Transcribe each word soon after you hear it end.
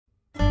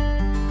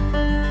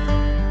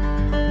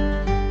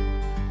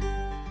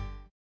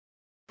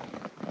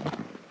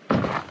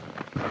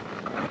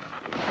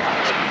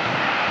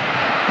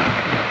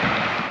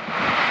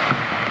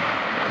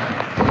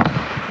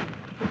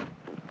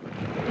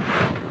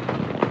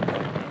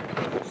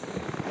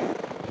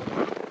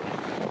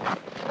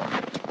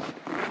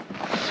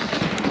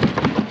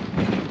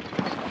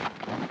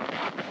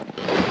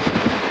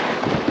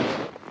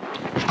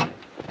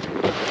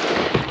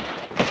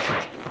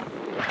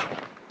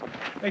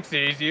Makes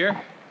it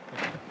easier.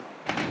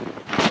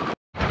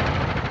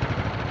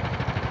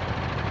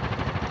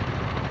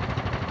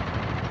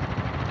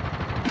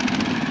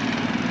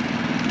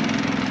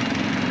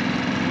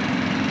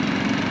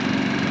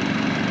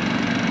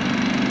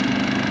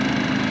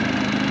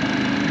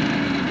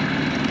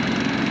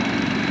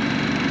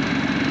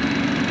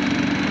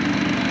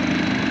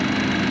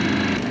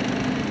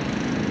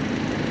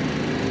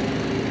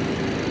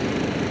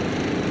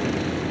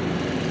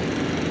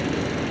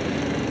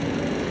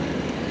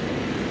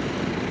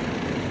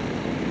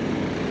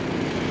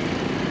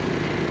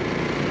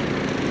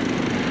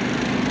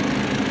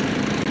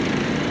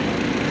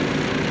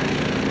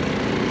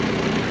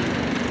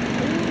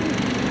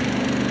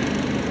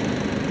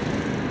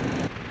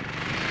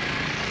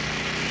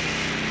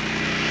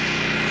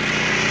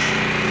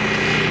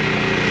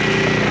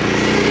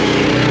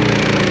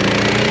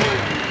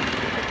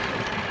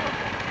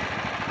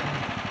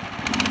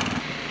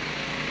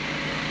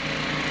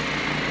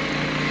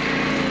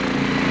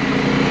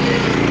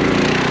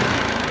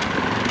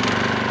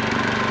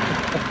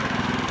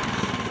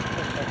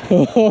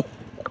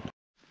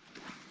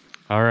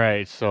 All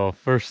right, so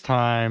first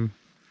time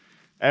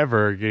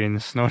ever getting the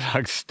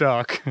Snowdog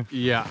stuck.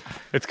 Yeah.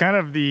 It's kind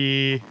of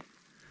the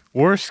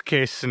worst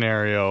case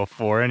scenario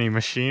for any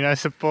machine, I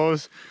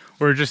suppose.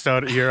 We're just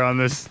out here on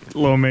this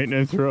low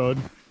maintenance road,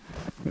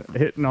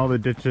 hitting all the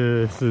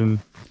ditches and,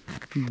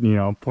 you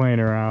know, playing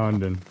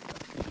around, and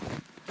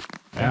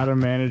Adam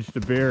managed to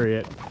bury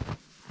it.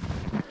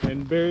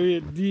 And bury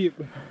it deep.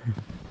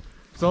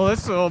 So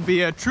this will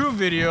be a true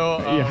video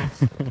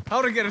of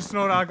how to get a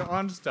Snowdog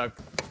unstuck.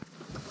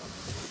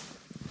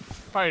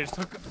 Probably just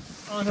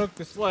unhook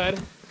the sled.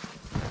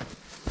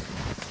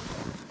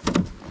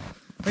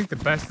 I think the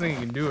best thing you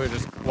can do is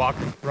just walk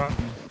in front.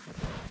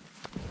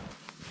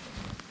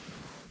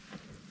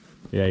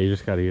 Yeah, you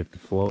just gotta get the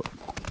float.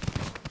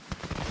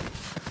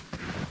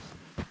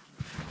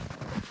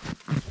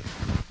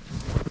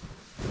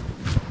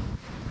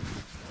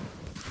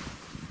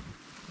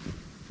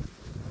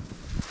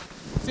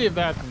 See if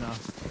that's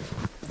enough.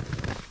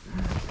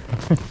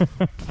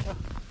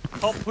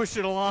 Help push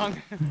it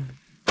along.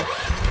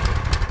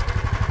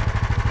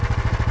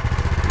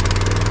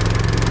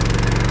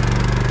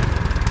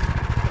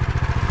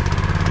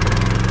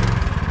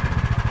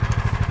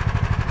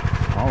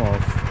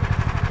 Almost.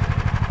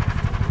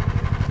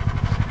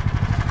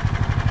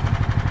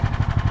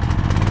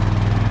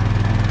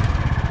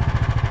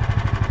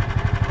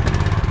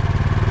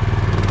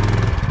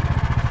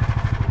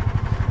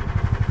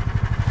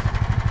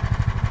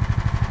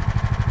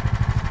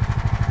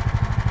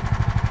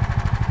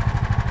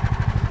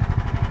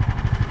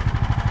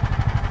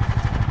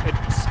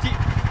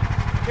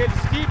 It's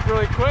steep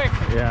really quick.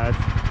 Yeah,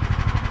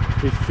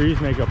 these trees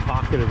make a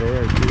pocket of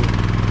air too.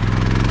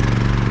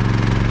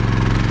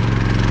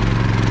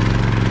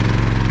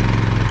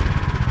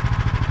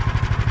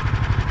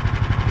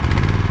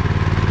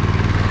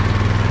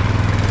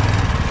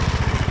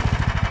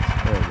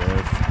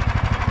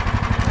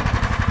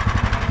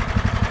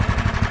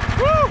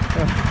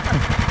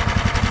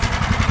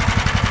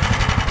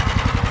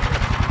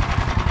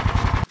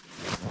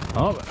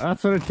 Oh,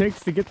 that's what it takes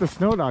to get the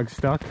Snowdog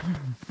stuck.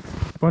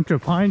 Bunch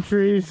of pine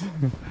trees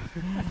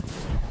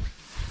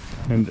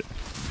and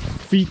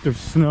feet of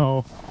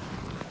snow.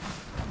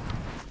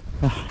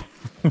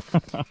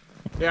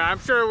 Yeah, I'm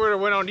sure it would have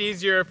went on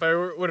easier if I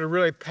would have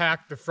really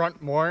packed the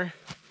front more,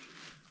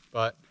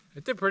 but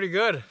it did pretty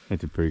good. It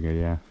did pretty good,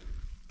 yeah.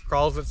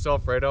 Crawls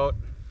itself right out.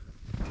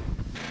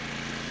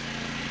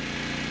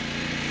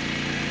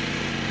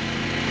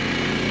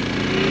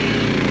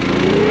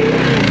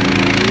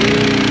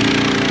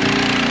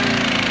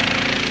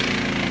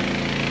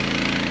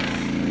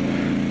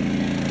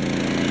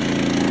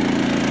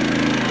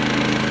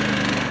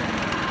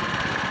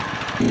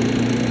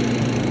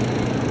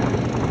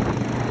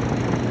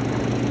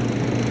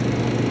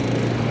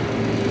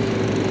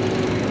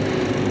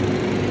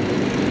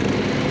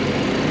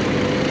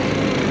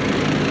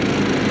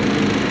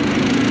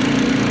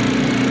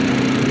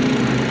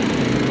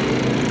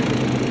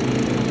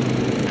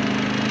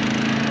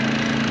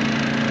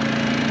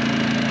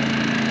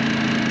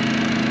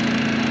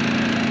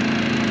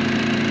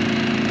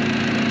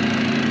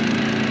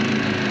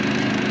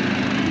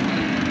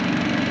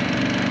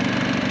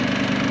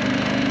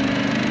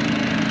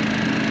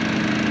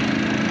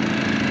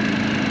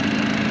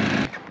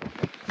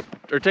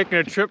 We're taking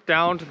a trip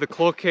down to the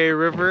Cloquet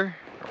River.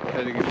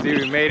 As you can see,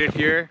 we made it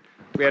here.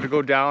 We had to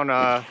go down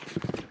a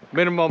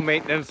minimum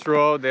maintenance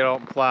road. They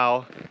don't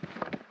plow.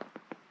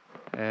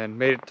 And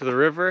made it to the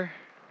river.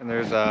 And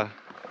there's a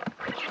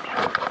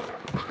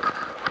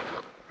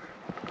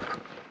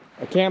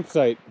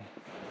campsite.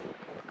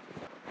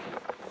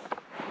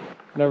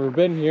 Never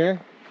been here.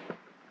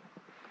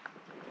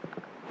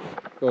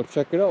 Go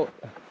check it out.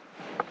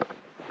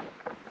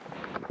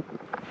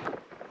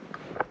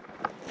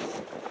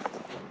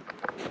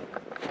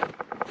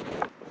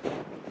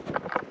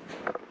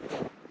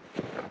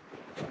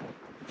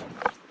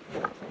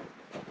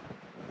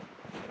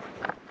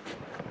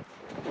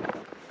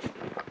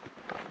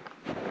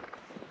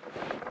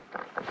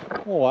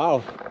 Oh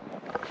wow.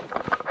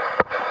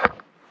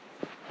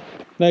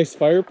 Nice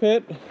fire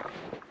pit.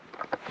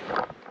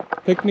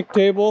 Picnic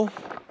table.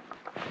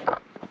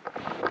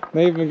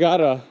 They even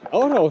got a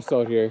outhouse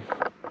out here.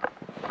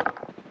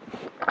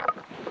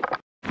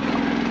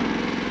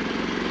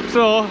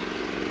 So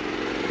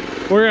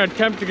we're gonna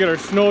attempt to get our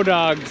snow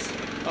dogs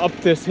up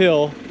this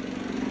hill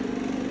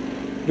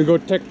to go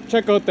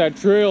check out that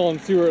trail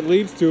and see where it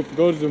leads to, if it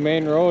goes to the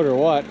main road or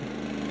what.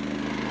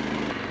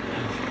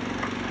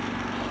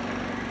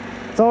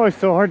 It's always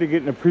so hard to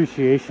get an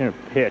appreciation of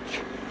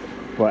pitch,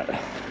 but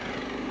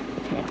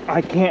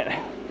I can't.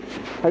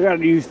 I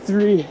gotta use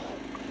 3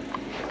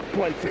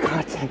 points of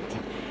contact to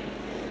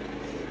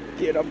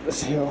get up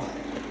this hill.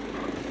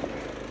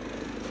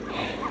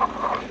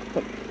 I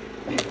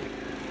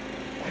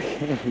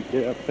can't even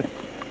get up there.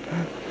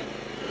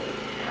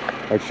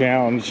 A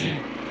challenge.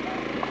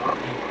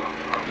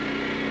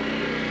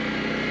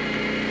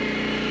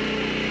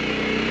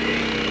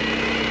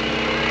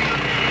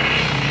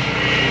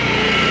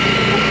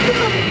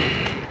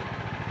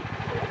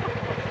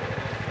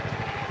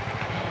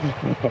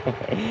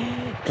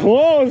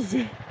 Close!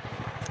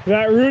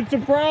 That route's a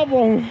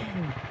problem.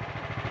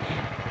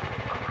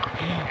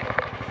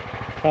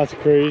 That's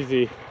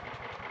crazy.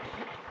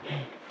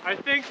 I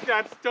think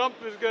that stump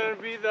is gonna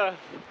be the...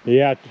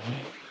 Yeah.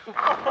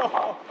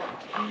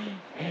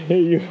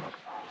 You.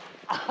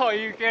 Oh,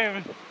 you can't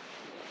even...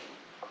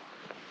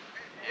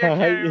 You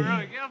can't even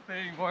really get up there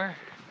anymore.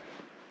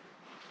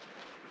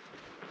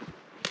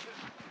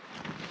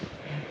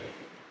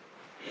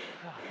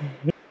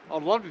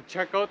 I'd love to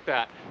check out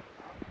that.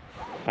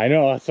 I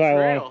know, that's why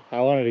trail. I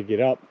wanted to get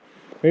up.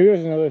 Maybe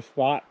there's another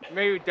spot.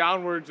 Maybe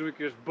downwards we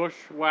could just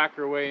bushwhack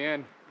our way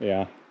in.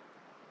 Yeah.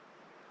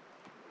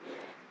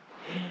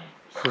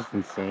 It's just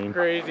insane.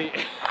 Crazy.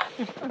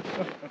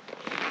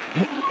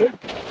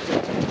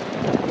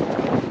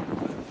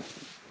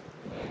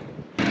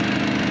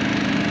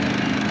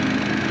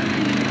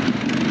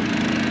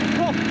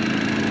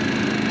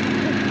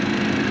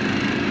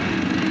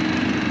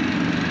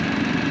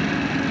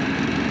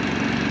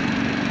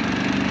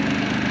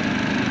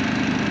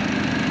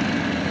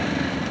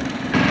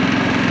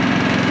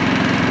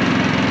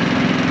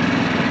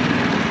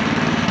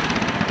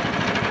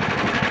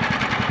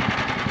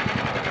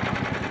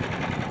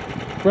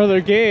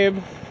 Brother Gabe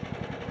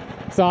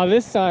saw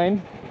this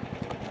sign,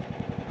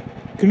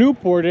 canoe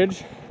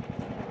portage.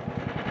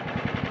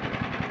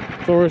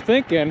 So we're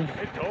thinking,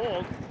 It's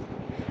old.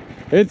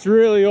 it's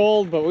really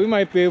old, but we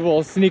might be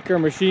able to sneak our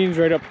machines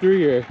right up through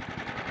here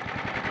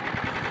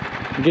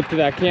and get to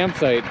that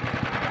campsite.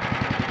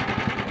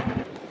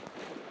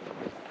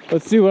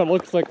 Let's see what it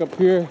looks like up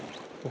here.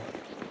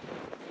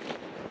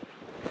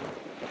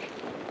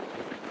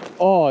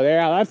 Oh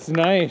yeah, that's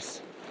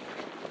nice.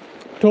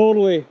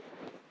 Totally.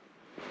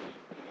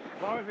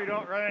 As long as we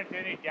don't run into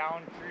any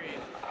downed trees.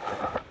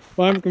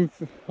 Well,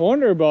 I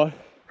wonder about,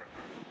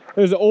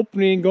 there's an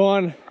opening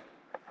going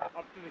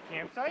Up to the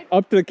campsite?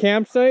 up to the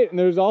campsite, and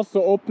there's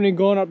also opening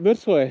going up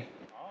this way.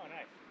 Oh,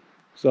 nice.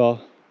 So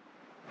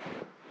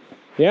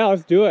yeah,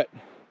 let's do it.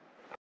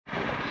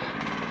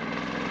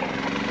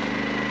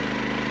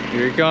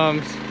 Here he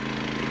comes.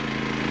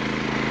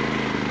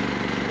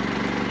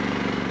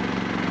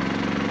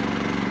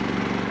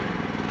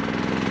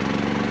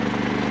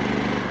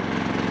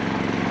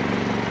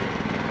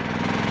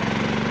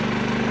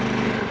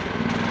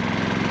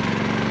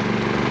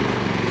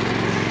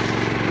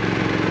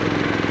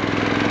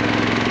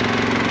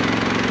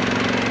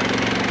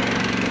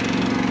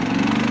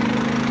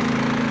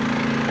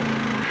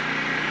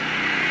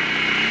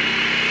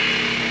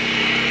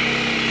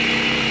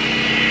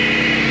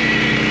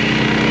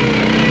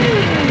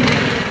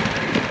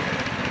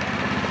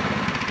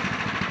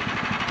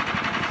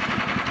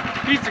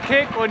 Piece of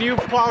cake when you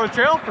plow the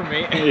trail for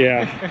me.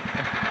 Yeah.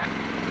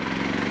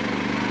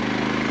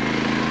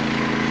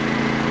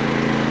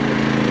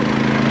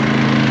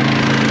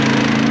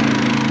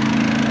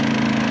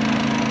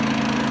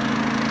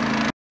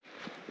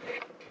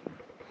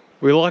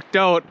 We lucked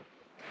out.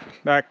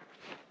 That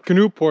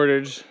canoe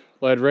portage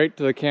led right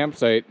to the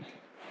campsite.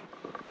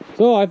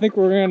 So I think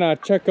we're gonna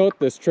check out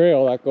this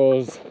trail that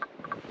goes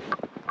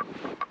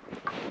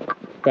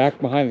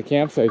back behind the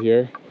campsite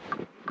here.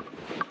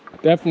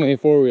 Definitely a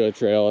four-wheeler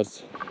trail.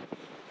 It's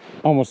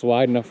almost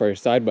wide enough for a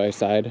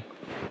side-by-side.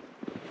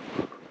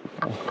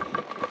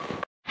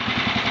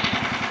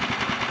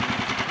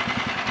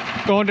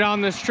 Going down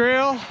this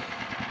trail,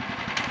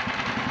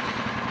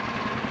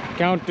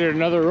 encountered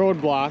another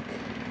roadblock.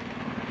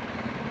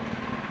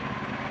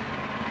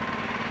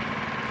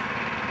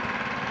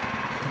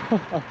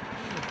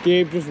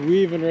 Gabe just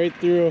weaving right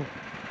through.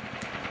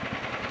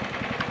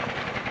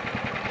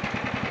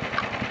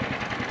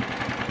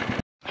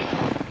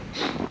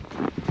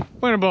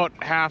 Went about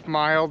half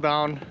mile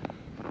down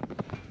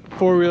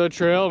four-wheeler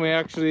trail, and we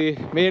actually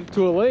made it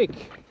to a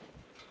lake.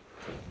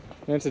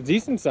 And it's a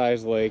decent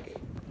sized lake.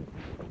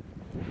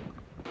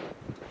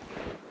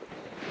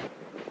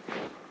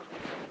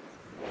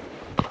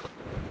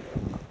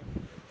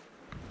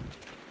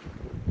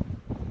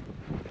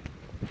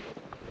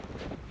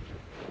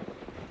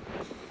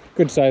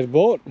 Good sized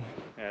boat.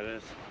 Yeah, it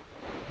is.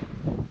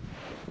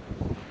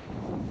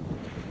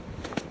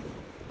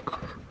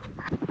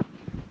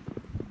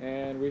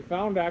 And we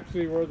found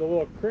actually where the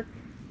little creek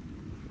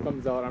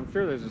comes out. I'm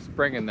sure there's a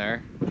spring in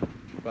there,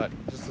 but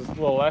just this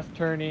little left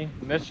turny.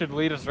 And this should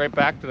lead us right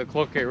back to the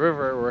Cloquet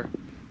River, where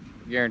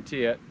I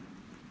guarantee it.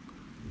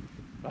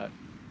 But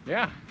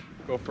yeah,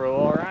 go for a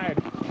little ride.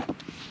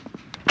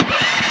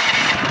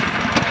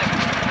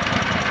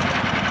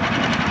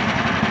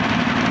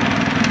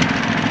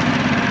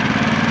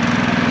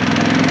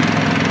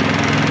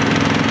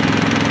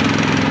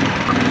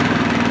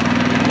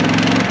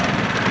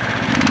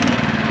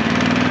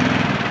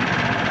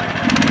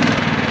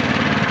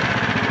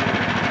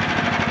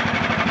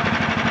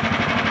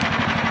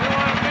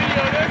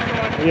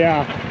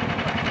 Yeah.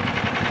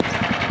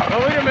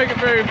 Well, we didn't make it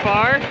very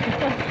far.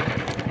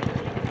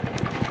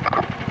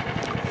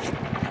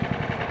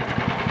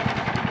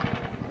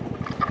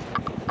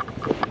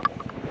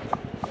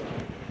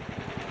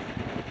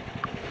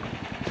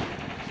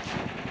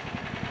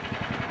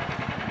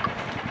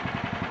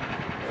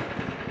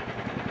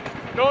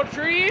 No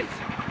trees?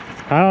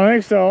 I don't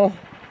think so.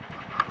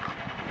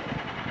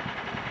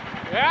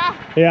 Yeah?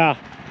 Yeah.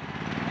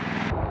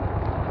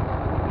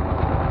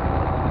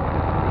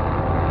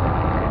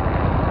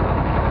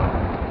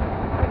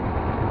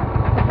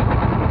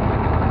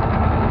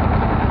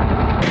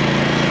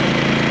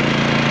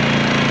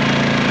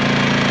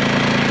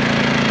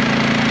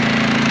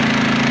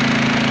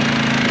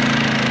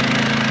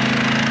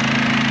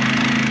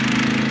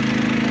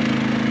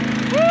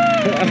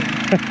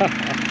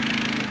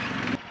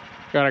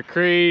 Got a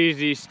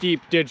crazy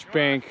steep ditch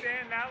bank.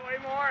 Stand that way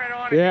more? I don't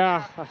want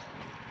Yeah.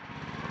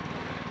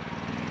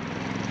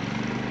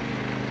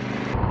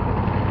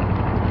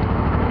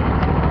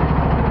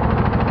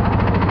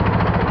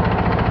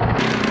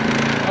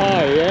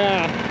 Oh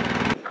yeah.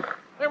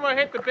 They're gonna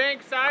hit the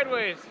bank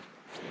sideways.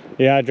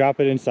 Yeah, drop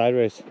it in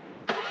sideways.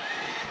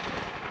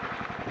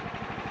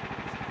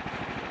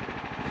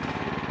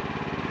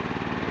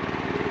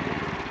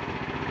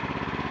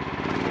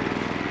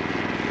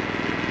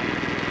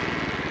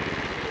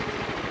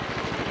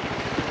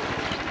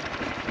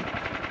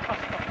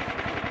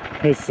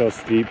 It's so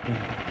steep.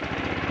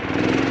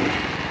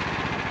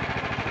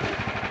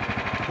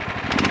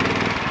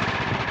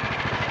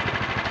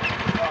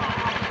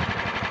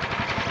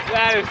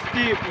 That is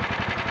steep.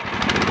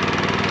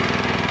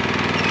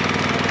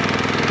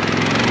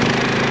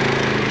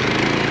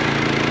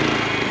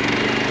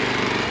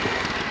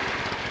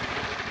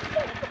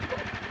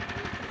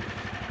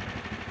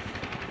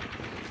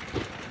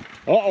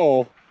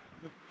 Uh-oh.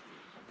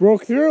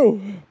 Broke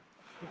through.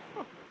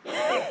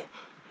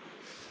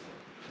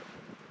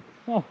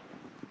 Oh.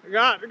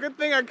 A good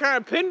thing I kind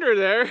of pinned her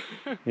there.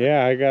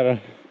 Yeah, I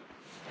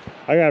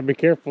gotta be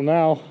careful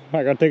now.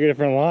 I gotta take a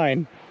different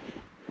line.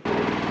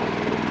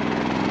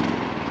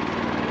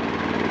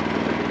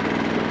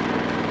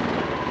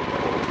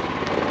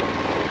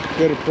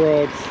 Good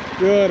approach.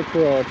 Good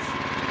approach.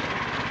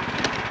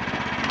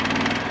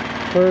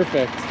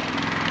 Perfect.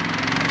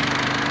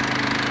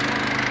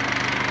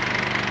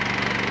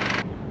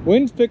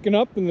 Wind's picking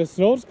up and the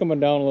snow's coming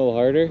down a little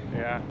harder.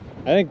 Yeah.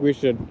 I think we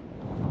should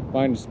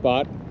find a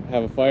spot,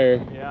 have a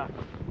fire, Yeah.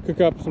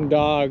 cook up some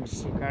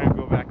dogs. We'll kind of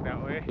go back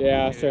that way.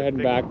 Yeah, start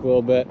heading back a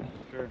little bit.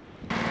 Sure.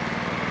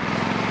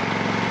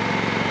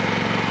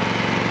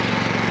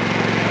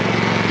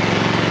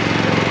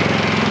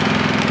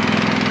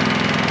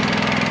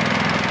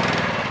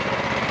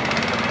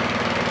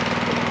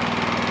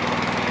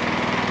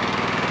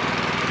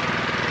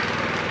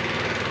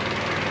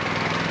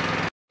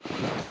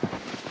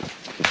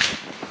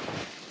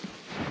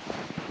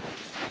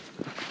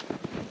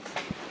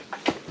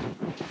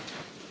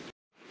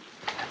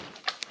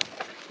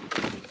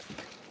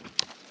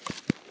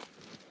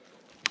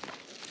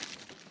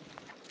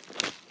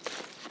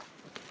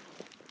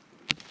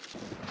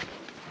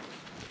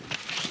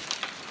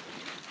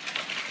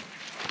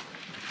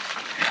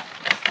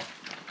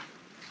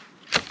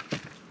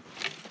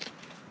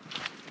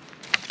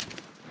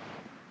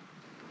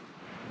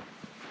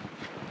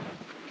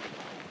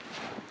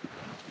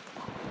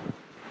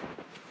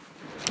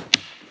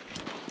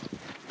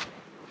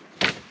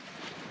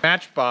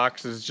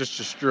 Matchbox is just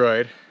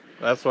destroyed.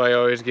 That's why I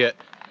always get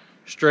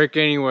strike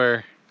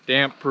anywhere,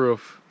 damp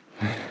proof.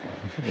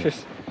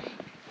 Just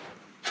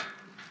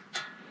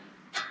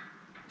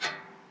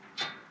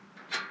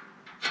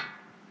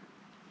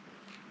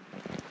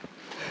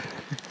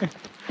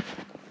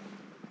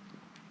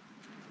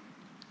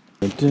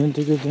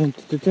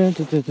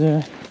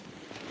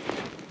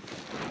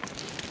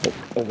oh,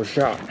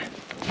 overshot.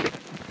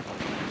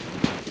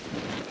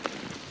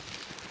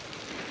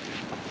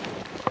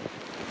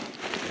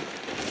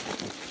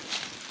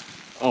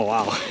 Oh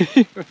wow.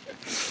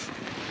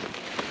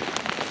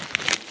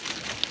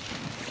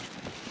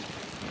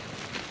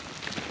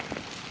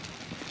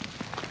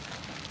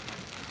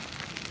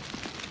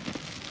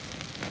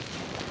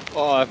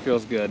 Oh, that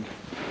feels good.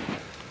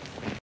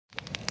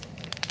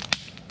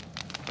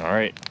 All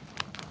right.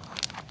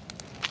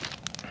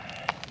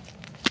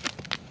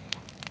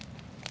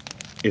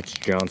 It's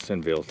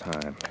Johnsonville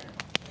time.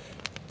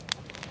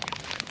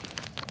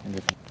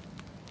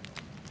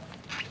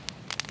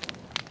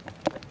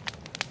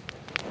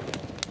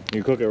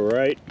 You cook it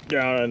right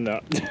down in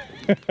the...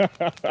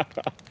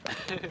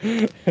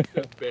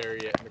 Bury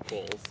it in the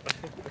coals.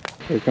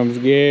 Here comes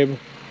Gabe.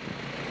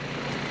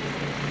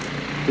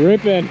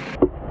 Ripping.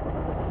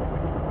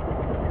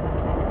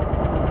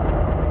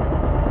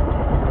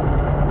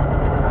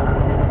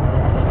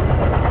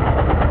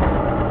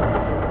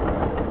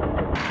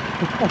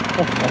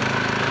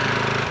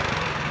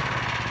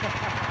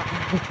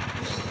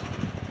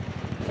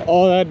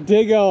 Oh, that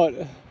dig out.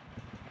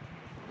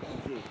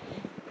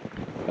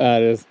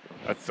 That's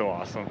so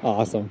awesome.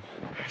 Awesome.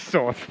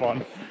 So much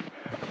fun.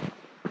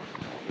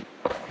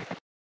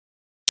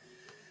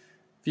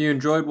 If you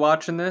enjoyed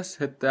watching this,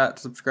 hit that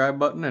subscribe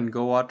button and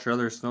go watch our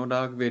other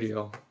Snowdog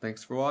video.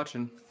 Thanks for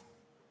watching.